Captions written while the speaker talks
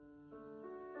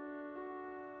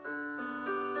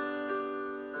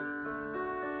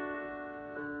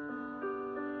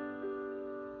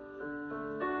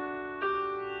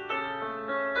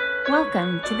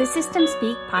Welcome to the System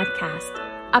Speak podcast,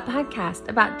 a podcast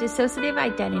about dissociative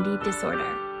identity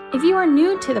disorder. If you are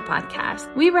new to the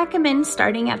podcast, we recommend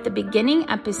starting at the beginning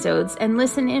episodes and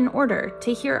listen in order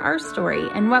to hear our story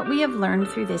and what we have learned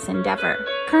through this endeavor.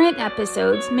 Current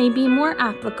episodes may be more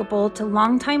applicable to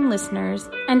longtime listeners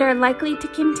and are likely to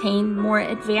contain more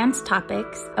advanced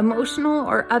topics, emotional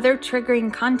or other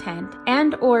triggering content,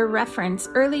 and or reference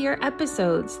earlier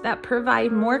episodes that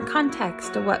provide more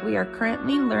context to what we are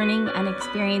currently learning and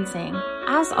experiencing.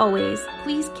 As always,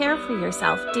 please care for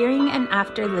yourself during and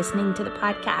after listening to the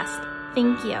podcast.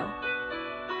 Thank you.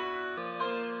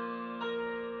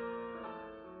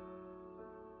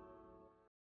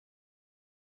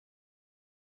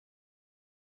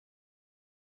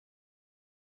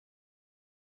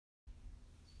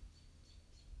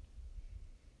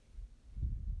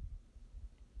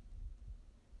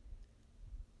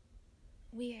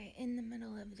 We are in the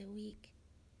middle of the week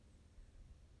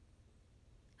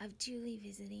of Julie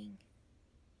visiting.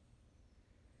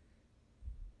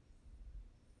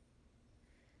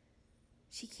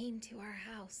 She came to our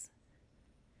house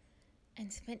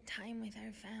and spent time with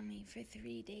our family for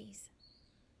 3 days.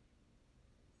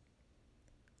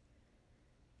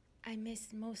 I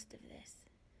missed most of this.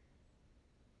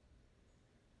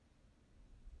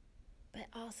 But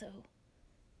also,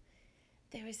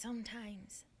 there were some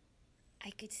times I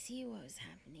could see what was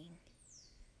happening.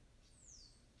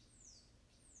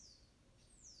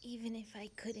 Even if I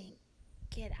couldn't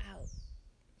get out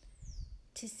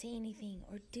to say anything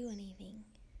or do anything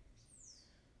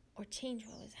or change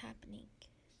what was happening.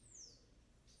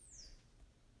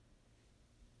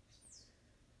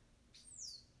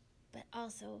 But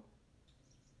also,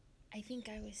 I think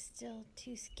I was still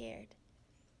too scared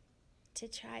to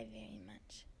try very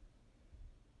much.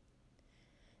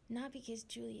 Not because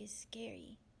Julie is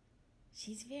scary.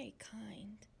 She's very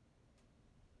kind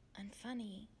and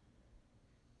funny.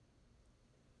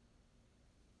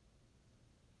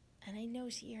 And I know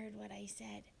she heard what I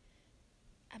said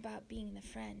about being the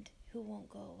friend who won't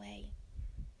go away.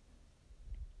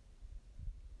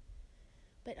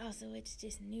 But also it's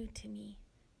just new to me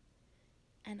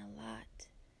and a lot.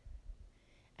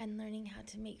 And learning how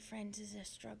to make friends is a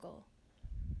struggle.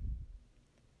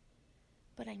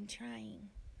 But I'm trying.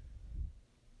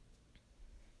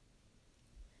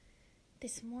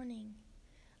 This morning,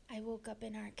 I woke up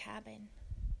in our cabin.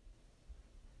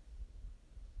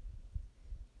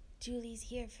 Julie's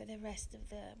here for the rest of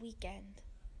the weekend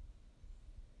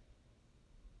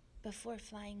before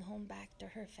flying home back to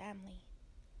her family.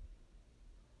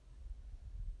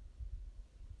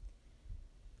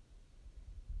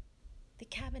 The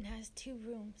cabin has 2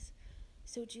 rooms,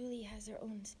 so Julie has her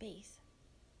own space.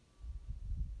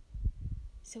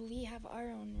 So we have our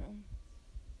own room.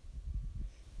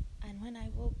 And when I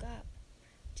woke up,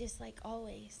 just like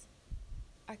always,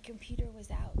 our computer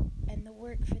was out and the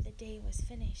work for the day was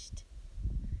finished.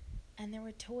 And there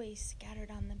were toys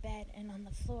scattered on the bed and on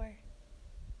the floor.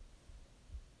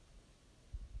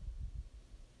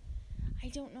 I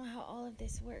don't know how all of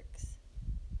this works.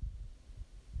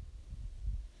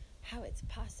 How it's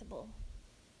possible.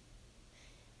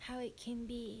 How it can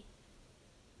be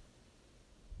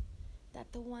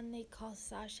that the one they call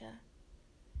Sasha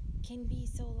can be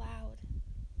so loud.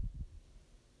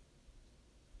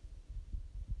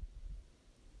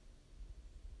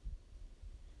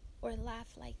 Or laugh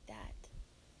like that.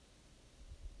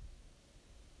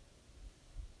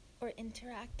 Or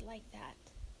interact like that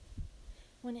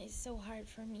when it's so hard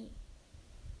for me.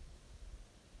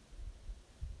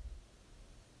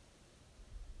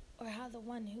 Or how the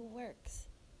one who works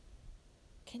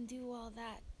can do all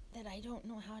that I don't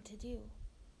know how to do.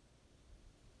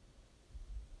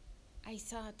 I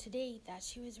saw today that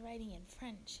she was writing in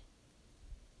French.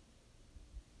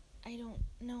 I don't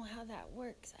know how that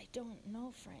works. I don't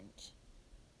know French.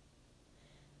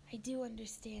 I do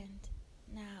understand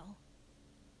now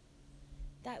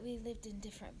that we lived in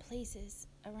different places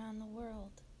around the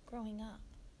world growing up.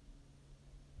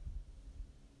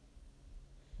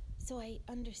 So I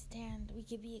understand we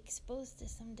could be exposed to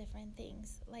some different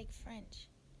things like French.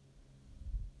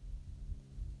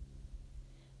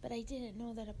 But I didn't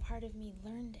know that a part of me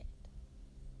learned it.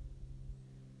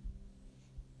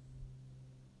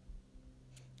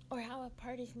 Or how a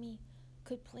part of me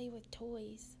could play with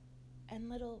toys and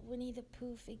little Winnie the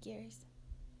Pooh figures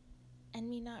and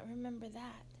me not remember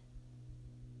that.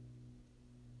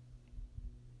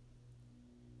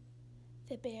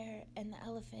 The bear and the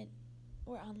elephant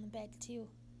were on the bed too,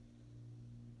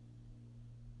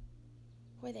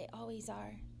 where they always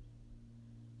are,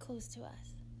 close to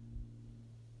us.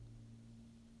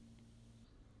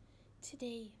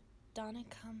 Today, Donna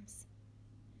comes.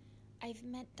 I've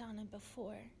met Donna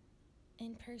before,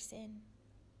 in person,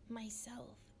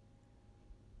 myself.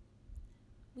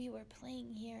 We were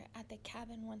playing here at the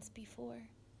cabin once before,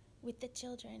 with the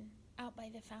children out by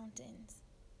the fountains,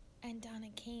 and Donna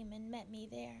came and met me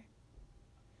there.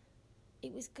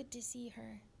 It was good to see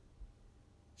her.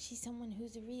 She's someone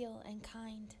who's real and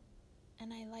kind,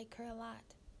 and I like her a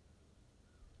lot.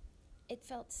 It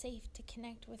felt safe to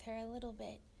connect with her a little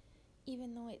bit,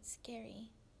 even though it's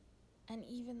scary, and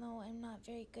even though I'm not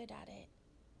very good at it.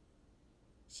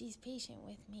 She's patient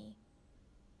with me.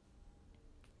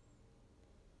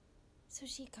 So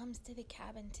she comes to the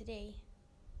cabin today.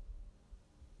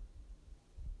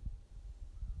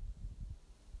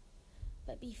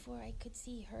 But before I could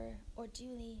see her or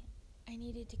Julie, I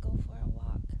needed to go for a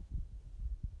walk.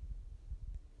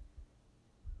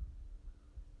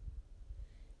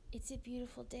 It's a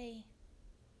beautiful day,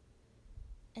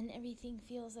 and everything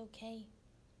feels okay.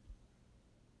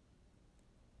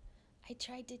 I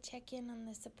tried to check in on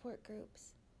the support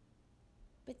groups,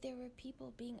 but there were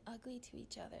people being ugly to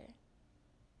each other,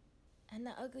 and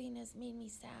the ugliness made me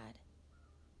sad.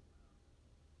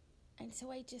 And so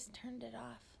I just turned it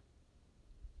off.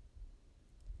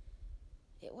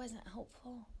 It wasn't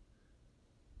helpful.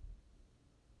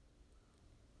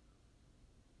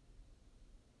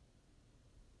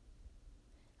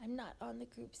 I'm not on the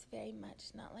groups very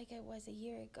much, not like I was a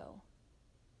year ago.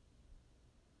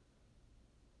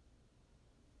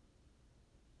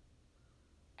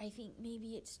 I think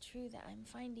maybe it's true that I'm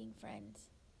finding friends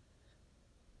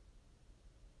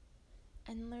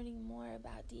and learning more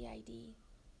about DID,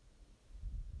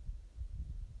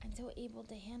 and so able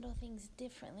to handle things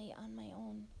differently on my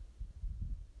own,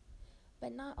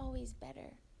 but not always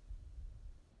better.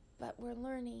 But we're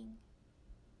learning,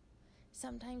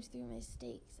 sometimes through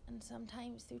mistakes, and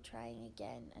sometimes through trying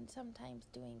again, and sometimes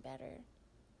doing better.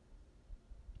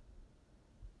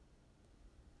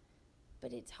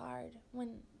 But it's hard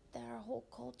when there are whole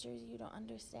cultures you don't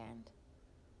understand,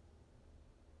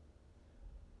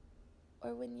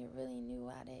 or when you're really new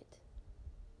at it,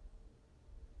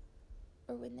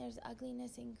 or when there's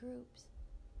ugliness in groups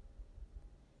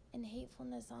and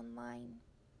hatefulness online.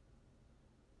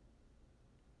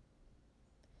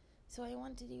 So I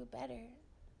want to do better.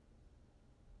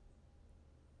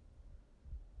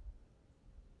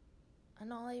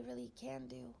 And all I really can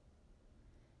do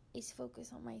is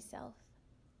focus on myself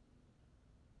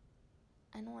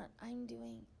and what I'm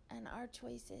doing and our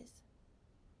choices.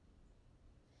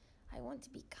 I want to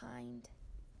be kind.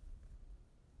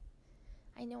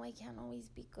 I know I can't always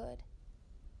be good.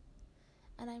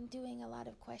 And I'm doing a lot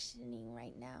of questioning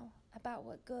right now about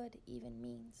what good even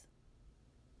means.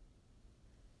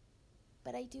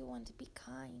 But I do want to be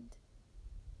kind.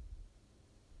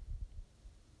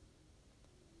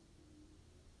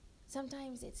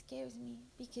 Sometimes it scares me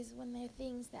because when there are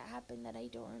things that happen that I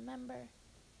don't remember,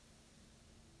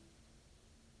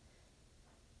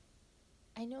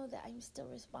 I know that I'm still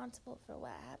responsible for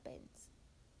what happens.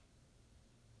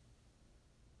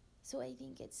 So I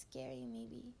think it's scary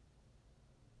maybe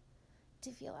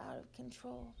to feel out of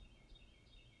control.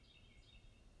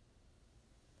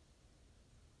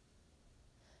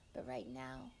 But right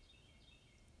now,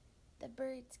 the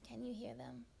birds, can you hear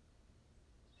them?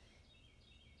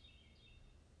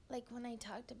 Like when I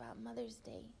talked about Mother's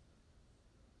Day.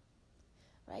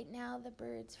 Right now, the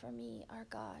birds for me are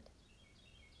God.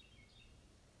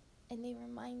 And they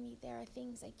remind me there are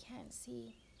things I can't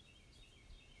see.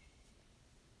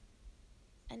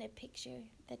 And a picture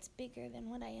that's bigger than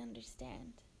what I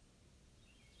understand.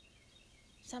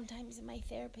 Sometimes my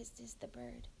therapist is the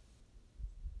bird.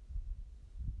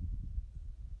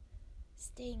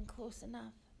 Staying close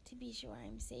enough to be sure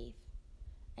I'm safe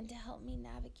and to help me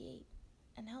navigate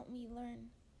and help me learn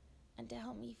and to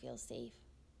help me feel safe.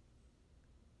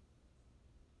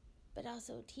 But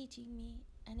also teaching me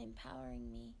and empowering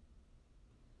me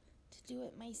to do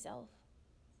it myself,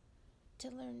 to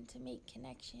learn to make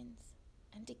connections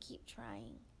and to keep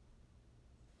trying.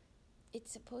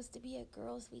 It's supposed to be a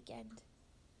girls' weekend.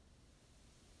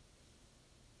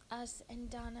 Us and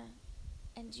Donna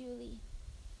and Julie.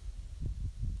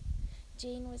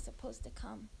 Jane was supposed to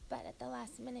come, but at the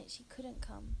last minute she couldn't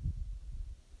come.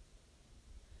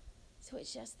 So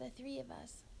it's just the three of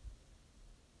us,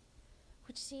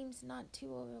 which seems not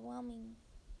too overwhelming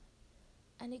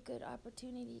and a good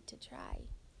opportunity to try.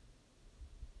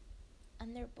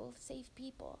 And they're both safe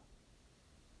people.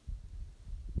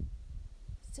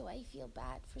 So I feel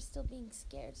bad for still being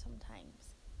scared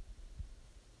sometimes.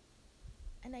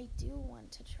 And I do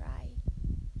want to try.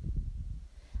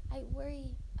 I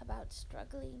worry about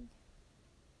struggling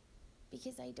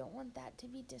because I don't want that to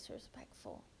be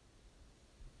disrespectful.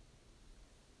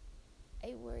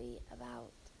 I worry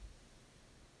about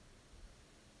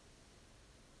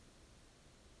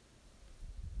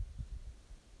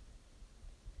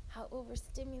how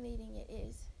overstimulating it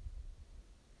is,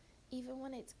 even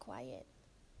when it's quiet.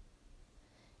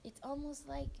 It's almost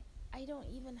like I don't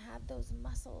even have those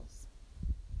muscles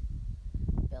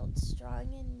built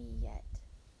strong in me yet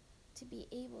to be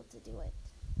able to do it.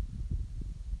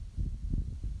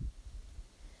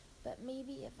 But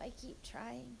maybe if I keep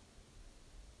trying,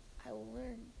 I will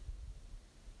learn.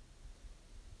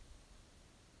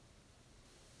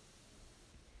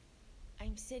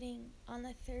 I'm sitting on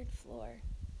the 3rd floor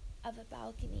of a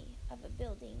balcony of a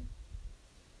building,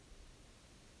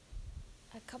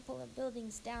 a couple of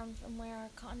buildings down from where our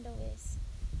condo is,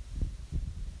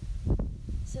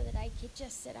 so that I could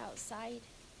just sit outside,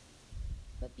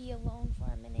 but be alone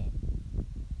for a minute.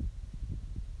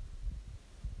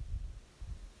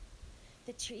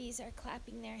 The trees are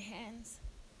clapping their hands,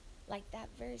 like that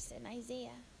verse in Isaiah.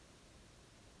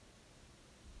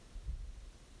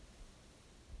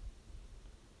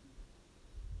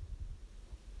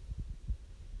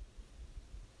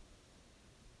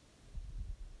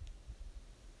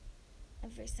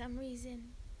 And for some reason,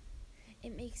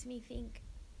 it makes me think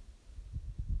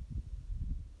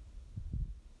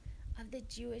of the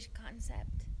Jewish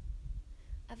concept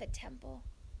of a temple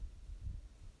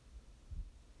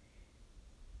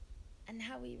and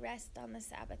how we rest on the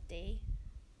Sabbath day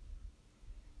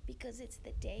because it's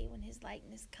the day when His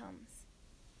likeness comes.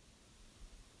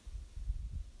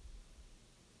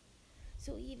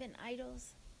 So even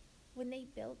idols, when they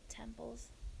built temples,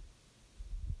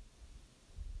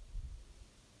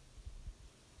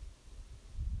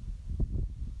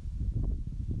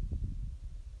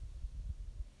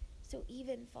 so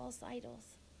even false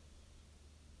idols,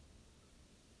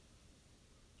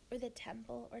 or the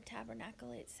temple or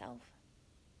tabernacle itself,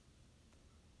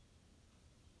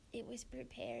 it was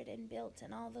prepared and built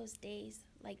in all those days,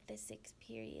 like the 6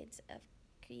 periods of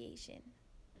creation.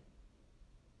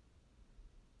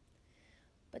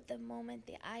 But the moment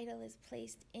the idol is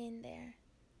placed in there,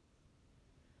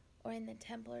 or in the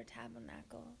temple or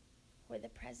tabernacle, where the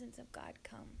presence of God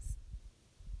comes,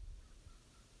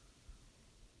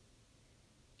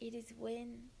 it is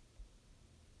when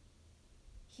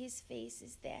His face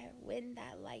is there, when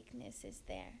that likeness is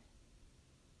there.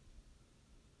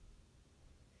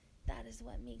 That is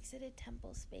what makes it a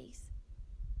temple space.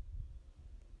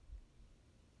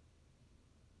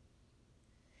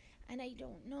 And I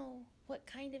don't know what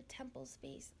kind of temple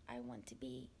space I want to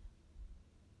be.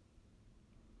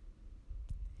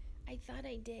 I thought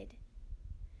I did,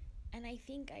 and I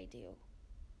think I do,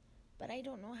 but I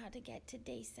don't know how to get to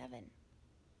day 7.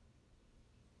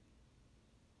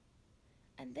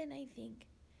 And then I think,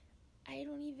 I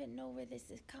don't even know where this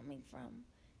is coming from,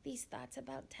 these thoughts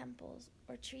about temples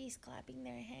or trees clapping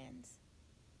their hands.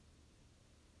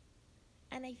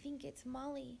 And I think it's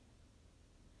Molly,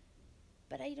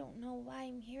 but I don't know why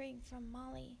I'm hearing from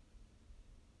Molly,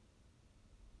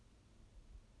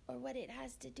 or what it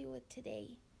has to do with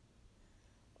today,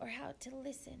 or how to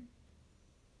listen.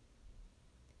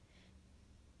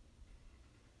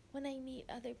 When I meet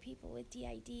other people with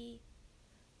DID,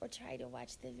 or try to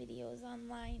watch the videos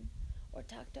online, or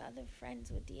talk to other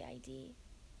friends with DID,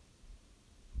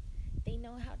 they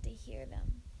know how to hear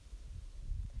them.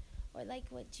 Or like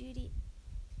what Julie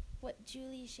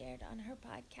shared on her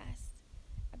podcast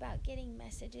about getting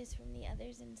messages from the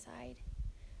others inside.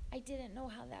 I didn't know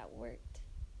how that worked.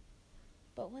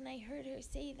 But when I heard her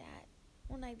say that,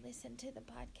 when I listened to the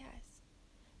podcast,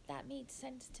 that made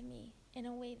sense to me in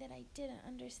a way that I didn't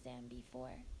understand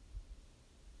before.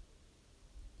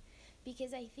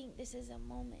 Because I think this is a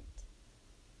moment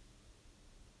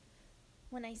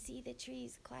when I see the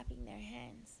trees clapping their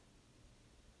hands.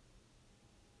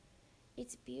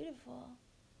 It's beautiful,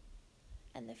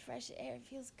 and the fresh air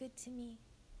feels good to me.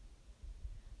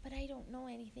 But I don't know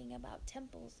anything about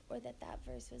temples, or that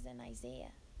verse was in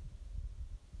Isaiah.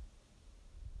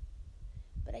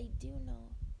 But I do know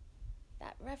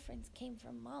that reference came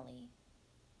from Molly.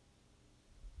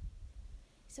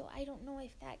 So I don't know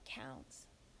if that counts.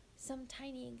 Some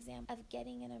tiny example of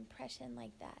getting an impression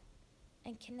like that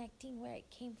and connecting where it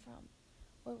came from,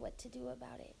 or what to do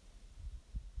about it,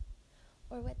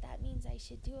 or what that means I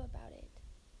should do about it,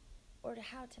 or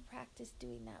how to practice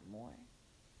doing that more.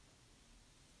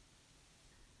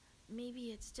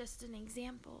 Maybe it's just an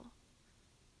example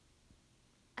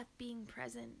of being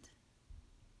present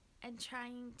and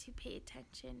trying to pay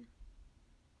attention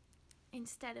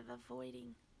instead of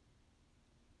avoiding.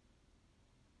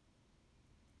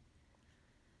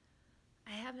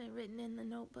 I haven't written in the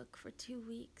notebook for 2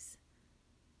 weeks.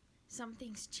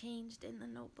 Something's changed in the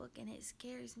notebook and it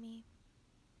scares me.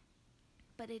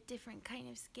 But a different kind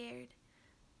of scared.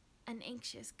 An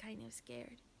anxious kind of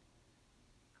scared.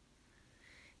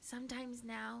 Sometimes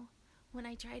now, when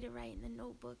I try to write in the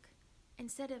notebook,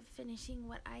 instead of finishing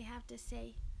what I have to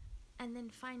say and then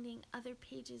finding other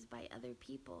pages by other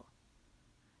people,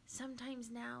 sometimes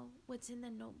now what's in the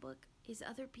notebook is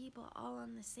other people all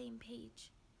on the same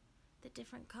page. The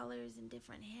different colors and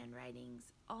different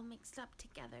handwritings all mixed up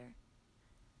together.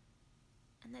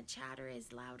 And the chatter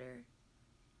is louder.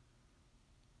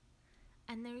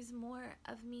 And there's more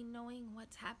of me knowing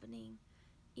what's happening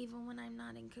even when I'm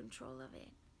not in control of it.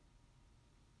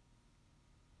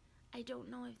 I don't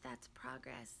know if that's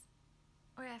progress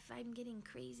or if I'm getting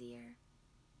crazier.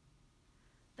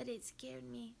 But it scared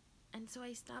me, and so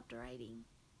I stopped writing.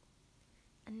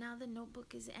 And now the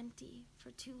notebook is empty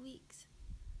for 2 weeks,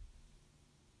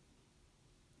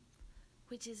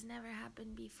 which has never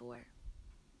happened before.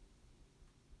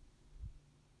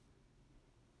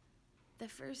 The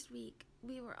first week,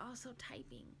 we were also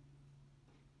typing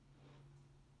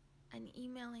and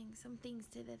emailing some things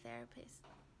to the therapist.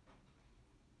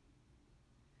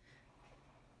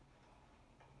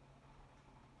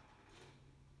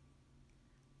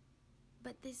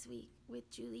 But this week,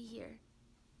 with Julie here,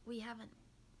 we haven't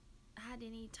had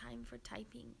any time for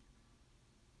typing.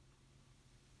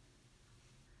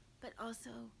 But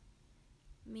also,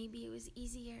 maybe it was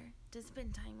easier to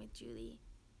spend time with Julie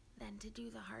than to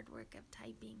do the hard work of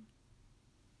typing.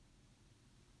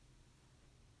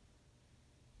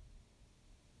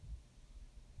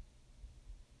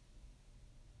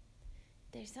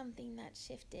 There's something that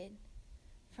shifted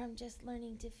from just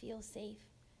learning to feel safe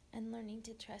and learning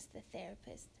to trust the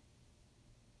therapist.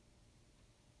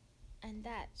 And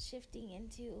that shifting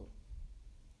into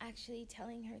actually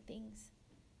telling her things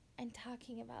and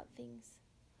talking about things.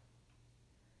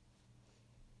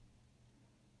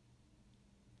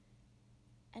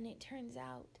 And it turns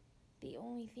out the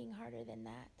only thing harder than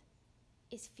that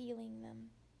is feeling them.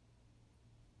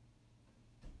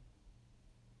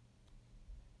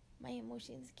 My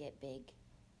emotions get big,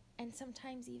 and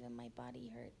sometimes even my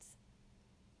body hurts.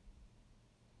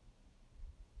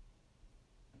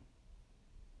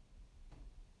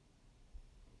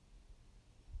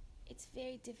 It's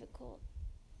very difficult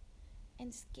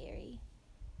and scary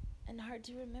and hard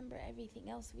to remember everything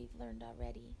else we've learned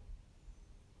already.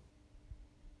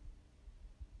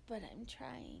 But I'm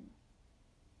trying.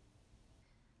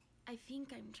 I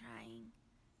think I'm trying,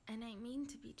 and I mean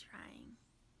to be trying,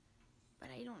 but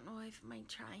I don't know if my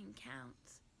trying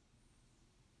counts.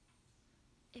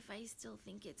 If I still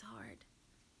think it's hard,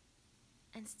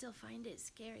 and still find it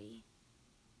scary,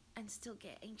 and still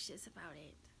get anxious about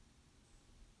it.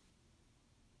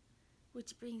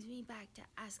 Which brings me back to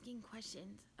asking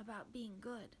questions about being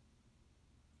good.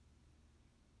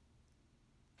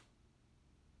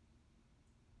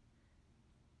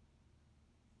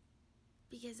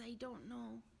 Because I don't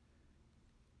know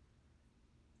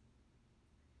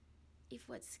if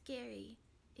what's scary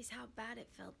is how bad it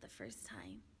felt the first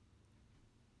time,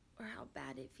 or how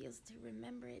bad it feels to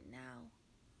remember it now,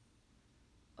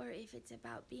 or if it's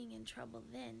about being in trouble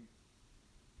then,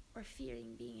 or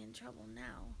fearing being in trouble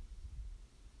now.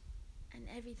 And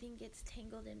everything gets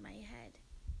tangled in my head.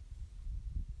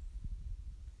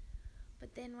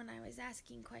 But then when I was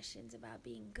asking questions about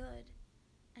being good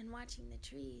and watching the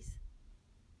trees,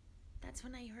 that's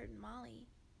when I heard Molly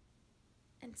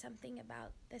and something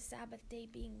about the Sabbath day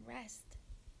being rest.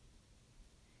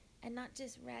 And not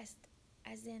just rest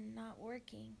as in not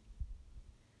working,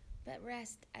 but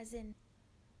rest as in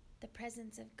the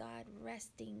presence of God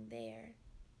resting there.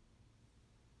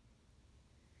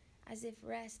 As if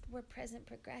rest were present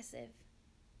progressive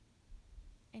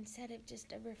instead of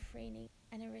just a refraining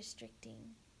and a restricting.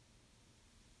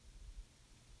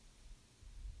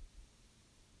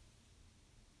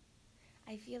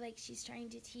 I feel like she's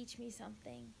trying to teach me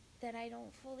something that I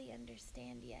don't fully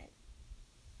understand yet.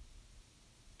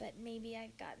 But maybe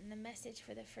I've gotten the message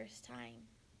for the first time.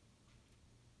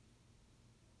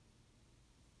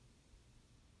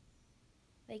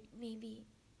 Like maybe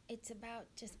it's about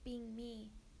just being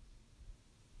me.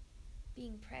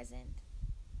 Being present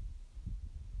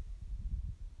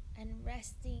and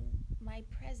resting my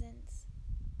presence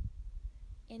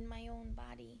in my own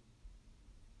body,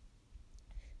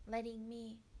 letting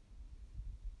me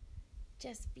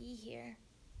just be here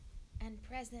and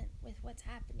present with what's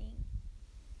happening,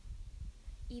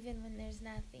 even when there's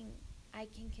nothing I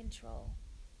can control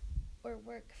or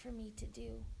work for me to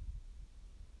do.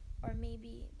 Or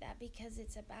maybe that because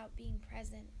it's about being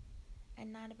present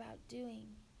and not about doing,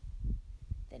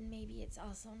 then maybe it's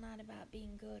also not about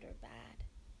being good or bad.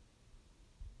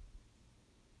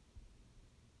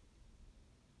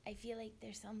 I feel like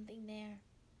there's something there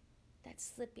that's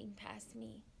slipping past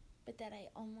me, but that I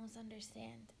almost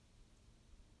understand.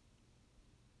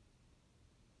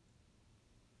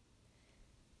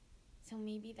 So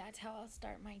maybe that's how I'll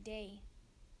start my day,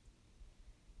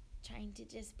 trying to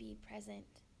just be present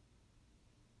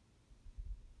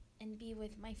and be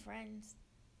with my friends,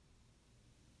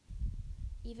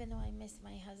 even though I miss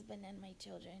my husband and my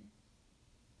children,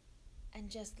 and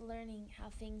just learning how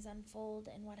things unfold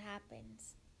and what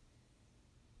happens,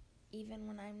 even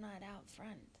when I'm not out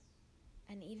front,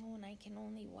 and even when I can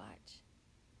only watch,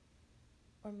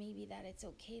 or maybe that it's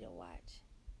okay to watch,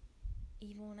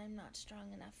 even when I'm not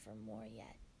strong enough for more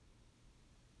yet.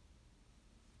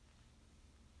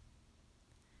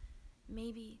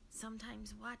 Maybe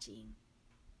sometimes watching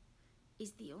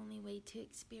is the only way to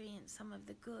experience some of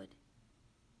the good,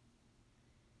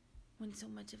 when so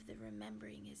much of the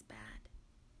remembering is bad.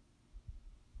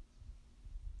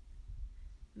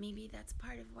 Maybe that's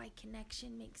part of why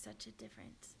connection makes such a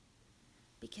difference,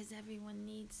 because everyone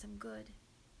needs some good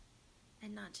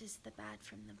and not just the bad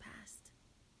from the past.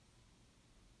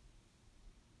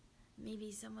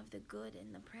 Maybe some of the good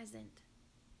in the present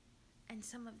and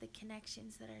some of the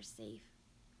connections that are safe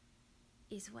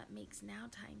is what makes now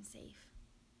time safe.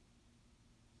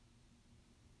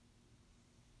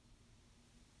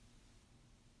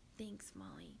 Thanks,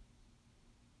 Molly.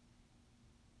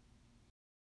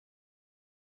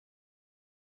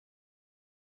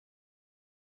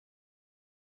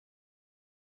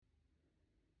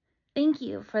 Thank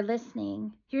you for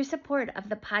listening. Your support of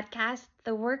the podcast,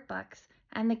 the workbooks,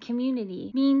 and the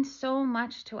community means so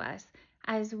much to us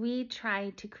as we try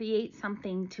to create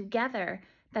something together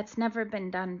that's never been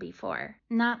done before.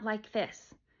 Not like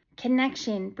this.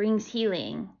 Connection brings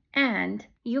healing, and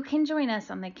you can join us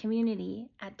on the community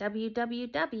at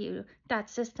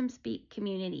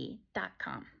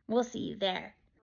www.systemspeakcommunity.com. We'll see you there.